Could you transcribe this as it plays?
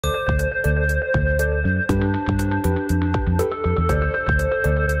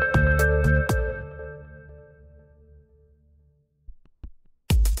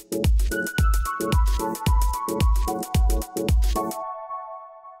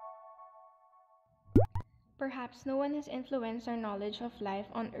Perhaps no one has influenced our knowledge of life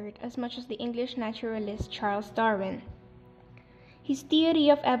on Earth as much as the English naturalist Charles Darwin. His theory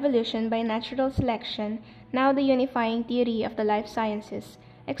of evolution by natural selection, now the unifying theory of the life sciences,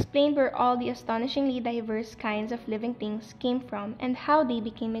 explained where all the astonishingly diverse kinds of living things came from and how they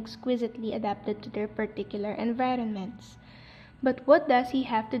became exquisitely adapted to their particular environments. But what does he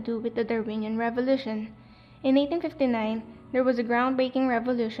have to do with the Darwinian Revolution? In 1859, there was a groundbreaking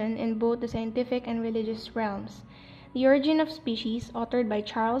revolution in both the scientific and religious realms. The Origin of Species, authored by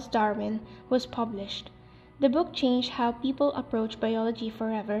Charles Darwin, was published. The book changed how people approach biology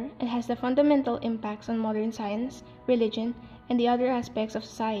forever and has the fundamental impacts on modern science, religion, and the other aspects of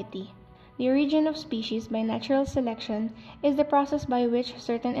society. The origin of species by natural selection is the process by which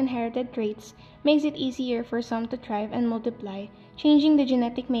certain inherited traits makes it easier for some to thrive and multiply, changing the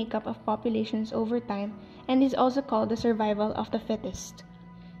genetic makeup of populations over time, and is also called the survival of the fittest.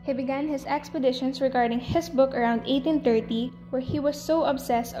 He began his expeditions regarding his book around 1830, where he was so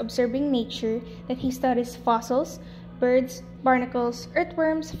obsessed observing nature that he studies fossils, birds, barnacles,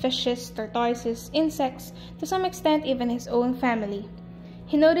 earthworms, fishes, tortoises, insects, to some extent even his own family.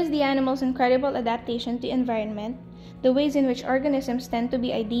 He noticed the animals' incredible adaptation to environment, the ways in which organisms tend to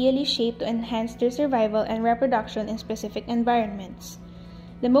be ideally shaped to enhance their survival and reproduction in specific environments.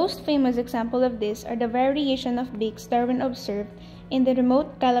 The most famous example of this are the variation of beaks Darwin observed in the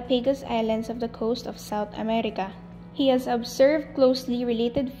remote Galapagos Islands of the coast of South America. He has observed closely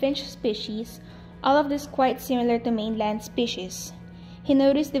related finch species, all of this quite similar to mainland species. He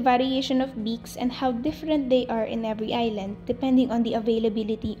noticed the variation of beaks and how different they are in every island, depending on the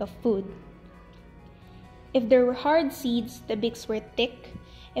availability of food. If there were hard seeds, the beaks were thick.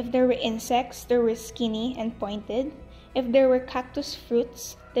 If there were insects, they were skinny and pointed. If there were cactus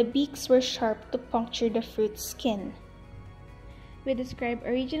fruits, the beaks were sharp to puncture the fruit's skin. We describe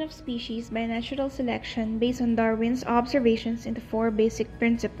origin of species by natural selection based on Darwin's observations into four basic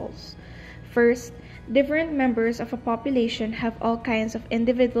principles. First, different members of a population have all kinds of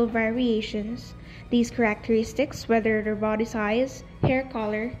individual variations. These characteristics, whether their body size, hair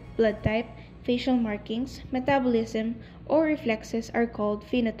color, blood type, facial markings, metabolism, or reflexes, are called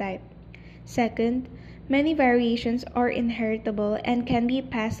phenotype. Second, many variations are inheritable and can be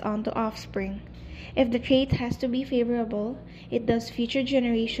passed on to offspring. If the trait has to be favorable, it does future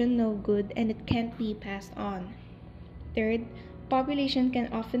generation no good and it can't be passed on. Third, population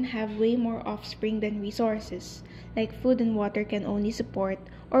can often have way more offspring than resources, like food and water can only support,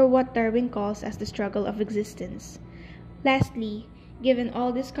 or what Darwin calls as the struggle of existence. Lastly, given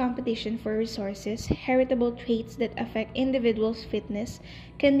all this competition for resources, heritable traits that affect individuals' fitness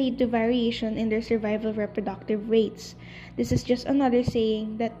can lead to variation in their survival reproductive rates. This is just another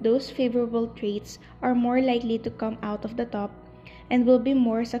saying that those favorable traits are more likely to come out of the top and will be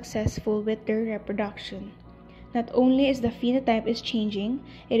more successful with their reproduction. Not only is the phenotype is changing,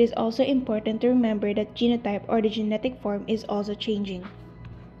 it is also important to remember that genotype or the genetic form is also changing.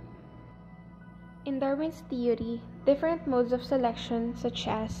 In Darwin's theory, different modes of selection, such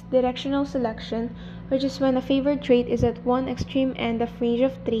as directional selection, which is when a favored trait is at one extreme end of range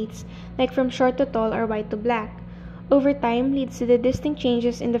of traits, like from short to tall or white to black, over time leads to the distinct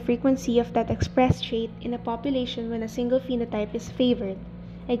changes in the frequency of that expressed trait in a population when a single phenotype is favored.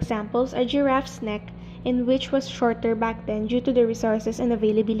 Examples are giraffe's neck, in which was shorter back then due to the resources and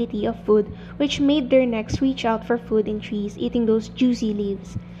availability of food, which made their necks reach out for food in trees, eating those juicy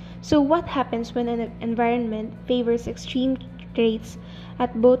leaves. So what happens when an environment favors extreme traits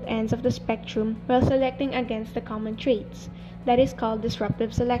at both ends of the spectrum while selecting against the common traits? That is called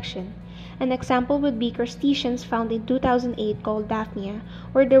disruptive selection. An example would be crustaceans found in 2008 called Daphnia,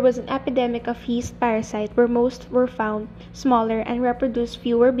 where there was an epidemic of yeast parasite where most were found smaller and reproduced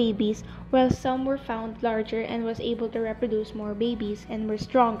fewer babies, while some were found larger and was able to reproduce more babies and were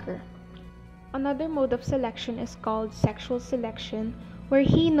stronger. Another mode of selection is called sexual selection, where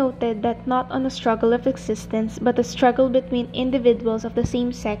he noted that not on a struggle of existence, but a struggle between individuals of the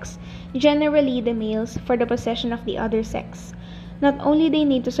same sex, generally the males, for the possession of the other sex. Not only they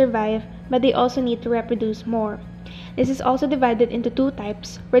need to survive, but they also need to reproduce more. This is also divided into two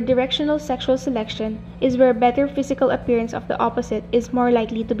types, where directional sexual selection is where better physical appearance of the opposite is more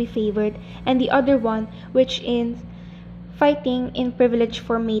likely to be favored, and the other one, which is fighting in privilege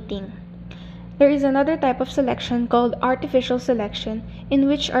for mating. There is another type of selection called artificial selection, in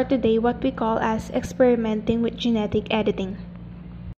which are today what we call as experimenting with genetic editing.